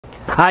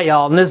Hi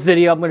y'all, in this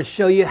video I'm going to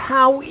show you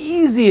how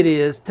easy it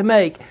is to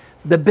make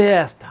the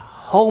best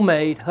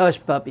homemade hush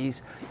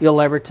puppies you'll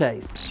ever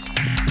taste.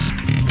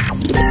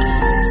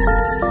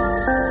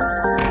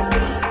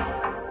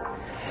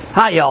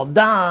 Hi y'all,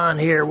 Don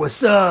here with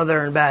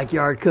Southern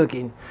Backyard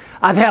Cooking.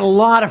 I've had a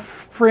lot of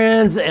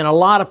friends and a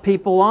lot of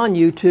people on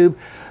YouTube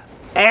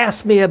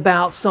ask me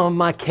about some of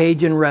my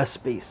Cajun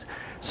recipes.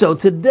 So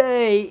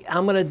today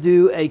I'm going to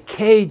do a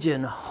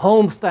Cajun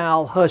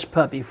home-style hush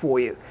puppy for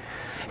you.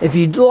 If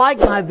you like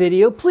my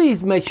video,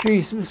 please make sure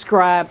you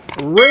subscribe,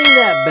 ring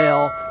that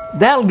bell.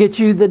 That'll get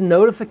you the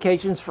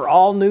notifications for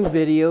all new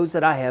videos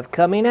that I have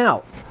coming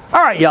out.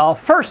 All right, y'all,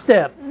 first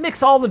step,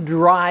 mix all the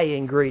dry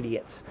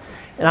ingredients.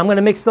 And I'm going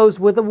to mix those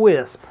with a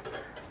whisk.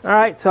 All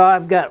right, so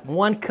I've got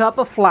 1 cup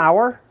of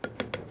flour,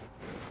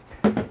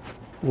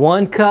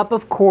 1 cup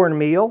of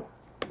cornmeal,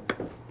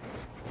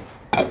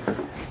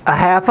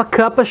 1/2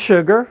 cup of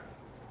sugar,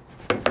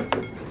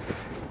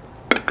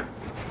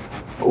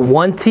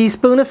 1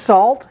 teaspoon of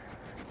salt,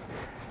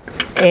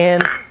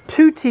 and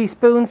 2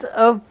 teaspoons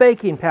of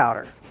baking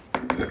powder.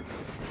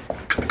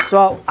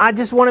 So I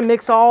just want to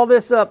mix all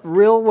this up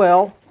real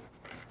well.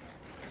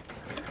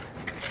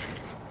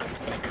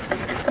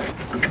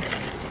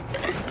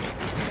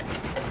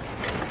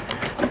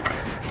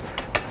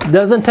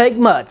 Doesn't take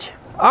much.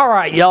 All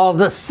right, y'all,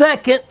 the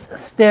second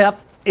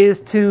step is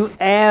to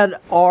add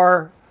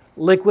our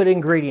liquid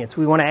ingredients.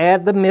 We want to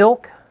add the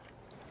milk,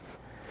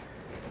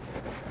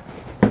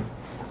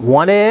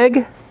 1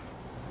 egg,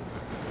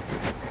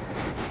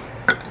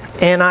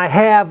 and I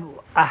have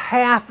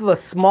 1/2 of a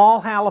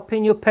small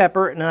jalapeno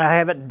pepper, and I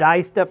have it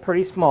diced up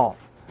pretty small.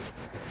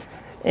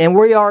 And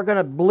we are going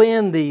to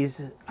blend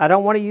these. I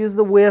don't want to use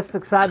the whisk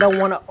because I don't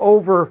want to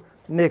over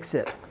mix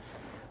it.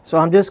 So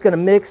I'm just going to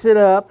mix it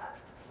up.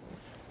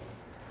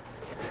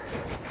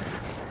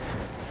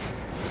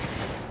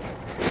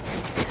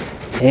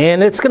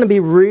 And it's going to be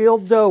real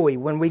doughy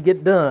when we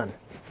get done.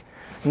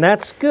 And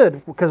that's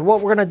good, because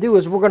what we're going to do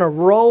is we're going to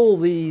roll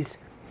these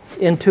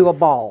into a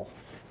ball.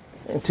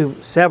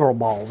 Into several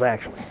balls,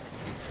 actually.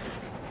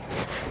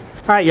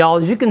 All right, y'all,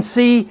 as you can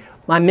see,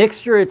 my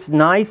mixture, it's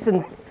nice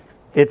and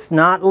it's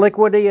not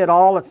liquidy at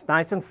all. It's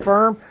nice and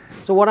firm.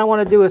 So what I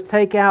want to do is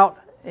take out,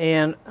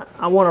 and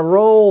I want to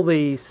roll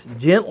these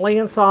gently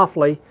and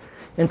softly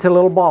into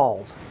little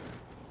balls.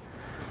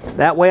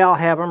 That way I'll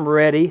have them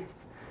ready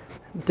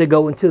to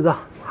go into the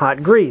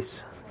hot grease.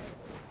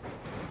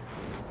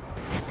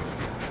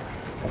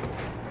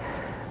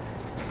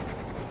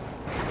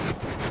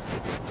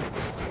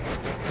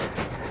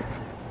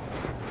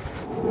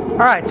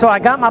 Alright, so I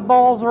got my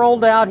balls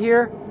rolled out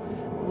here.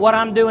 What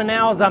I'm doing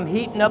now is I'm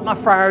heating up my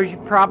fryer. You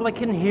probably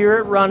can hear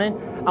it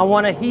running. I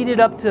want to heat it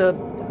up to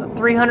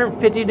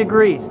 350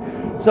 degrees.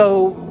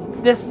 So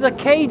this is a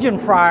Cajun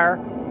fryer.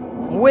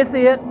 With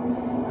it,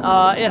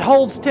 it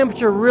holds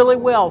temperature really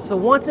well. So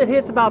once it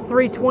hits about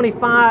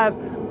 325,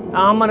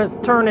 I'm going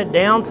to turn it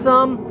down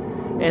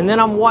some, and then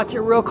I'm watch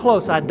it real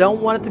close. I don't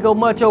want it to go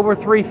much over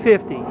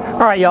 350. All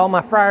right, y'all,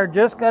 my fryer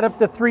just got up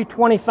to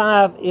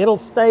 325. It'll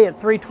stay at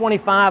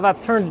 325. I've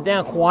turned it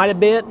down quite a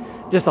bit,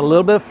 just a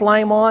little bit of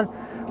flame on.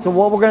 So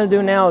what we're going to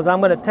do now is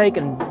I'm going to take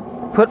and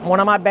put one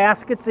of my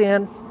baskets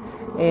in,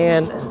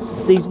 and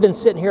these have been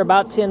sitting here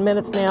about 10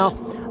 minutes now.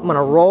 I'm going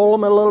to roll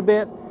them a little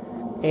bit,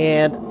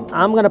 and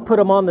I'm going to put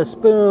them on the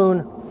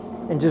spoon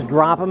and just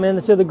drop them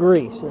into the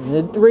grease.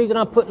 And the reason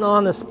I'm putting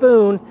on the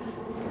spoon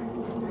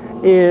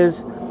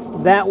is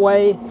that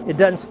way it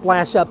doesn't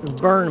splash up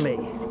and burn me.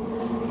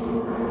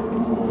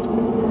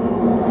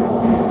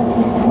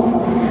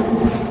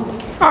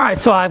 All right,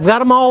 so I've got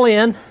them all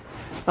in.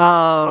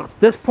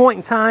 This point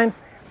in time,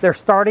 they're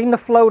starting to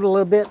float a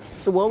little bit.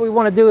 So what we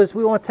want to do is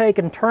we want to take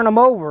and turn them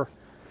over.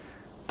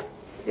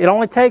 It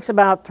only takes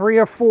about 3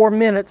 or 4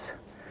 minutes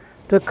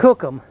to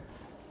cook them.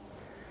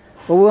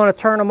 But we want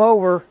to turn them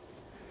over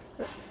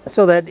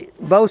so that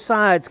both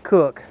sides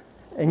cook.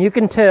 And you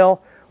can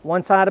tell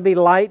one side will be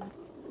light,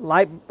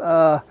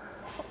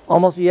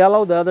 almost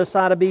yellow. The other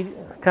side will be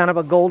kind of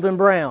a golden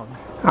brown.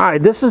 All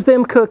right, this is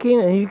them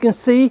cooking, and you can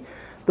see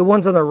the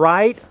ones on the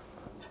right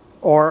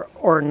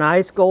are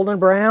nice golden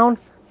brown.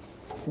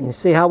 And you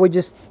see how we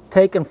just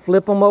take and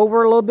flip them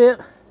over a little bit.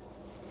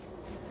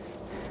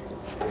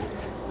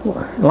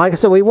 Like I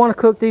said, we want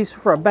to cook these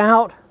for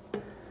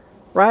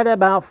right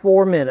about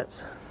 4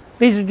 minutes.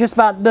 These are just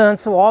about done,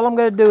 so all I'm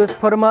going to do is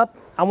put them up.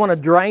 I want to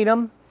drain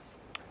them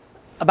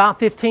about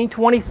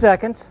 15-20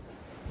 seconds.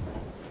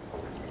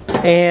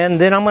 And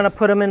then I'm going to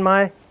put them in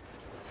my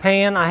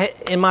pan.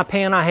 In my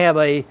pan I have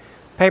a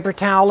paper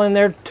towel in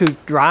there to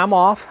dry them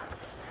off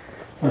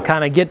and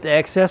kind of get the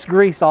excess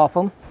grease off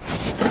them.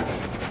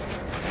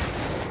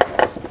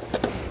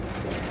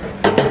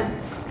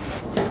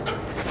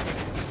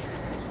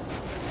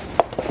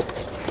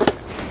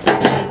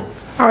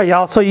 All right,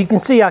 y'all, so you can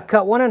see I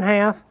cut one in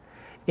half.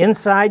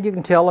 Inside, you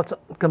can tell it's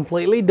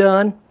completely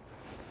done.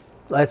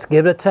 Let's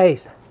give it a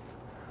taste.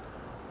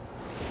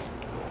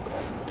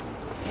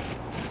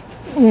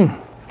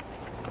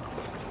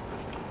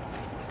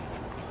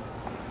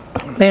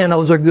 Man,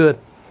 those are good.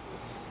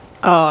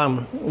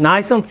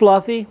 Nice and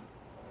fluffy,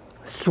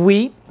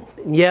 sweet,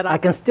 yet I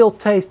can still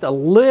taste a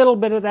little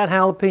bit of that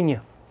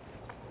jalapeno.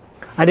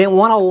 I didn't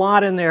want a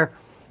lot in there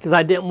because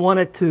I didn't want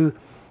it to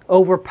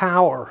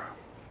overpower.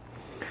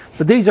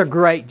 But these are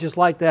great just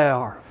like they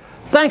are.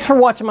 Thanks for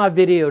watching my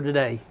video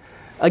today.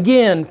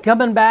 Again,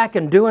 coming back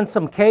and doing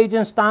some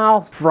Cajun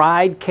style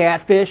fried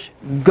catfish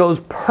goes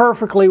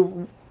perfectly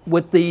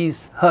with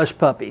these hush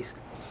puppies.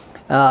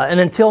 And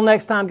until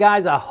next time,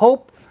 guys, I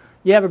hope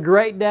you have a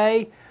great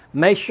day.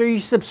 Make sure you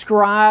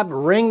subscribe,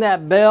 ring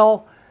that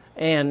bell,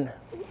 and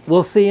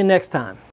we'll see you next time.